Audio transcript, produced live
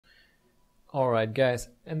Alright guys,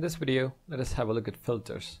 in this video let us have a look at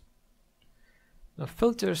filters. Now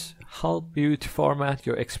filters help you to format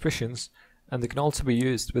your expressions, and they can also be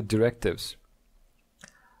used with directives.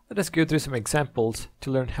 Let us go through some examples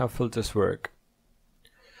to learn how filters work.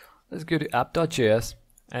 Let's go to app.js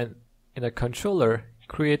and in a controller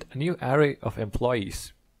create a new array of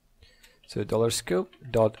employees. So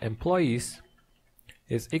 $scope.employees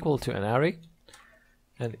is equal to an array,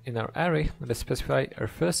 and in our array let us specify our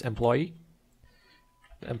first employee.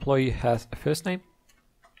 The employee has a first name,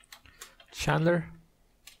 Chandler.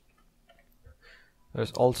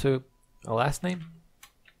 There's also a last name,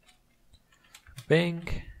 Bing,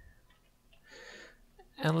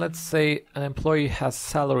 and let's say an employee has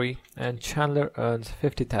salary and Chandler earns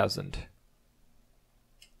 50,000.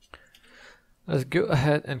 Let's go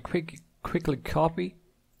ahead and quickly copy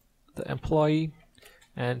the employee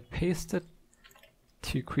and paste it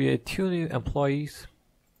to create two new employees.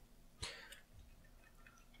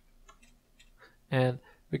 And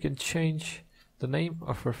we can change the name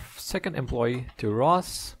of our second employee to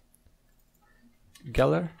Ross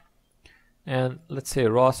Geller, and let's say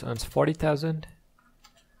Ross earns 40,000.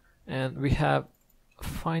 And we have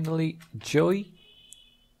finally Joey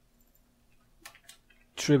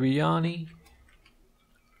Tribbiani,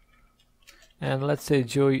 and let's say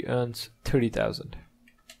Joey earns 30,000.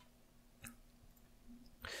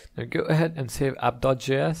 Now go ahead and save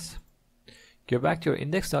app.js. Go back to your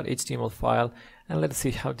index.html file and let's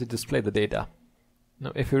see how to display the data.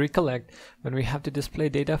 Now if you recollect, when we have to display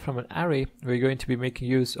data from an array, we're going to be making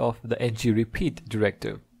use of the ngRepeat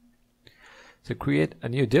directive. So create a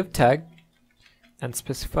new div tag and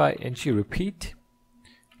specify ngRepeat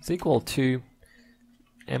is equal to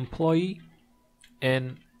employee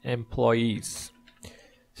in employees.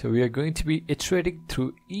 So we are going to be iterating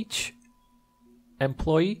through each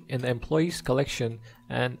employee in the employees collection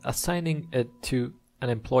and assigning it to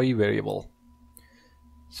an employee variable.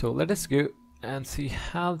 So let us go and see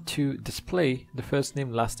how to display the first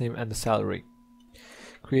name, last name, and the salary.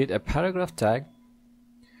 Create a paragraph tag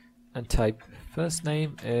and type first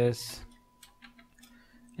name is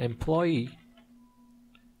employee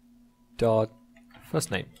dot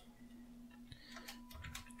first name,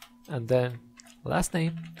 and then last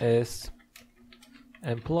name is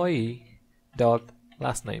employee dot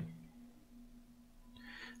last name.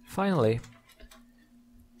 Finally,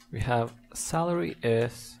 we have salary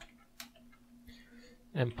is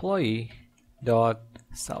employee dot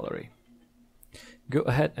salary. Go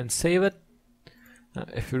ahead and save it. Now,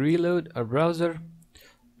 if we reload our browser,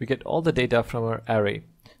 we get all the data from our array.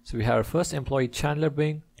 So we have our first employee Chandler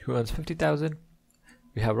Bing, who earns 50,000.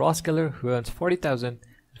 We have Ross Geller, who earns 40,000. And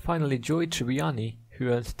finally Joey Tribbiani, who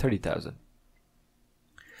earns 30,000.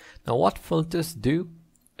 Now what filters do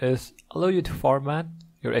is allow you to format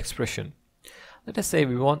your expression. Let us say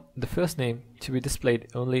we want the first name to be displayed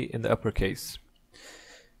only in the uppercase.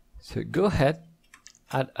 So go ahead,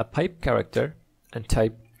 add a pipe character and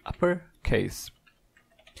type uppercase.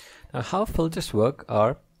 Now how filters work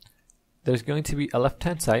are, there's going to be a left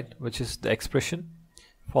hand side, which is the expression,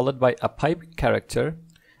 followed by a pipe character,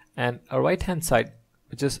 and a right hand side,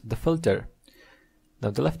 which is the filter. Now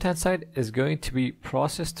the left hand side is going to be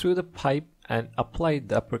processed through the pipe and apply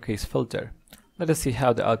the uppercase filter. Let us see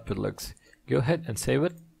how the output looks. Go ahead and save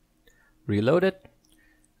it, reload it,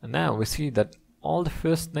 and now we see that all the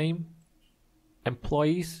first name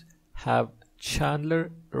employees have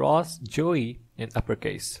Chandler, Ross, Joey in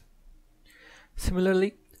uppercase.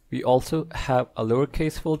 Similarly, we also have a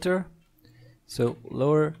lowercase filter. So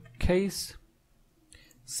lowercase,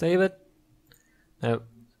 save it. Now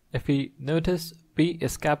if we notice, B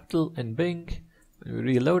is capital in Bing. When we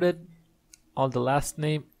reload it, all the last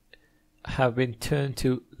name have been turned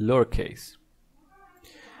to lowercase.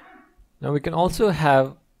 Now we can also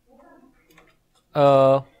have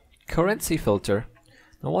a currency filter.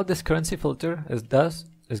 Now what this currency filter does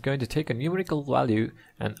is going to take a numerical value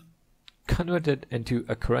and convert it into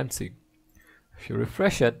a currency. If you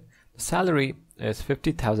refresh it, the salary is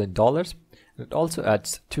 $50,000, and it also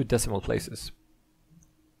adds 2 decimal places.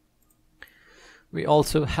 We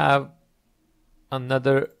also have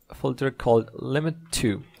another filter called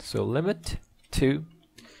limit2. So limit2,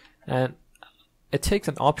 and it takes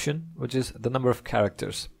an option which is the number of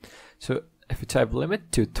characters. So if you type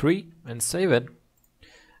limit to 3 and save it,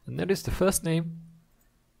 and notice the first name,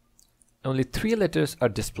 only 3 letters are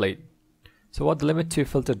displayed. So what the limit2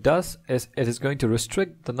 filter does is it is going to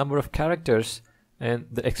restrict the number of characters in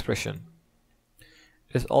the expression.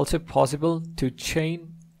 It is also possible to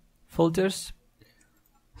chain filters.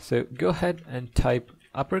 So go ahead and type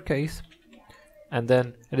uppercase, and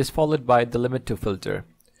then it is followed by the limit2 filter.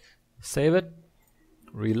 save it,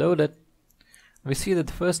 reload it. We see that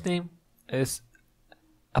the first name is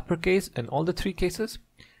uppercase in all the 3 cases,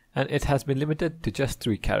 and it has been limited to just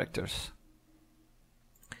 3 characters.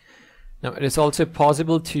 Now it is also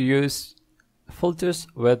possible to use filters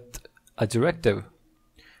with a directive.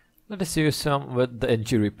 Let us use some with the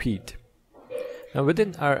ngRepeat. Now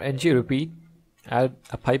within our ngRepeat, add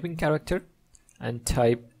a piping character and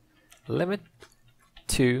type limit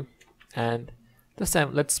 2, and this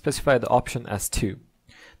time let's specify the option as 2.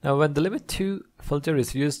 Now when the limit 2 filter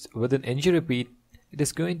is used within ngRepeat, it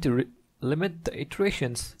is going to limit the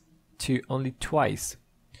iterations to only twice.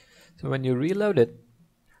 So when you reload it,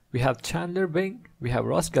 we have Chandler Bing, we have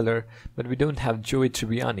Ross Geller, but we don't have Joey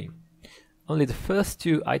Tribbiani. Only the first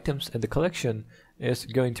 2 items in the collection is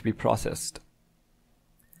going to be processed.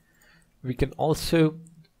 We can also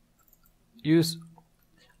use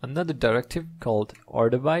another directive called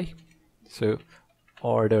order by. So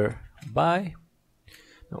order by.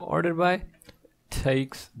 Now order by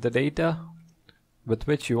takes the data with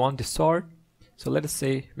which you want to sort. So let us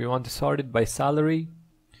say we want to sort it by salary.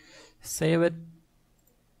 Save it,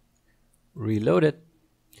 reload it.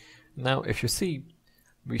 Now if you see,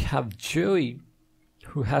 we have Joey,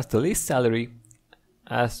 who has the least salary,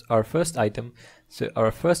 as our first item, so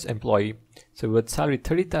our first employee. So with salary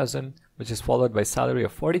 30,000, which is followed by salary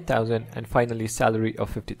of 40,000, and finally salary of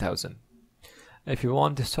 50,000. If you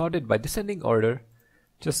want to sort it by descending order,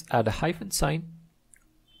 just add a hyphen sign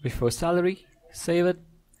before salary, save it,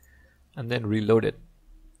 and then reload it.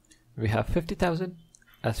 We have 50,000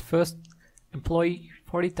 as first employee,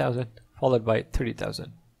 40,000 followed by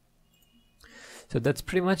 30,000. So that's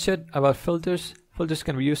pretty much it about filters. Filters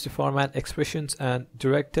can be used to format expressions and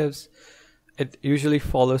directives. It usually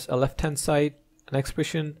follows a left-hand side, an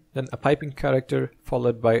expression, then a piping character,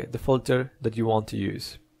 followed by the filter that you want to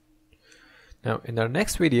use. Now in our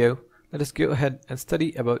next video, let us go ahead and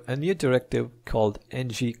study about a new directive called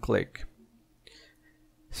ngClick.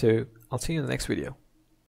 So I'll see you in the next video.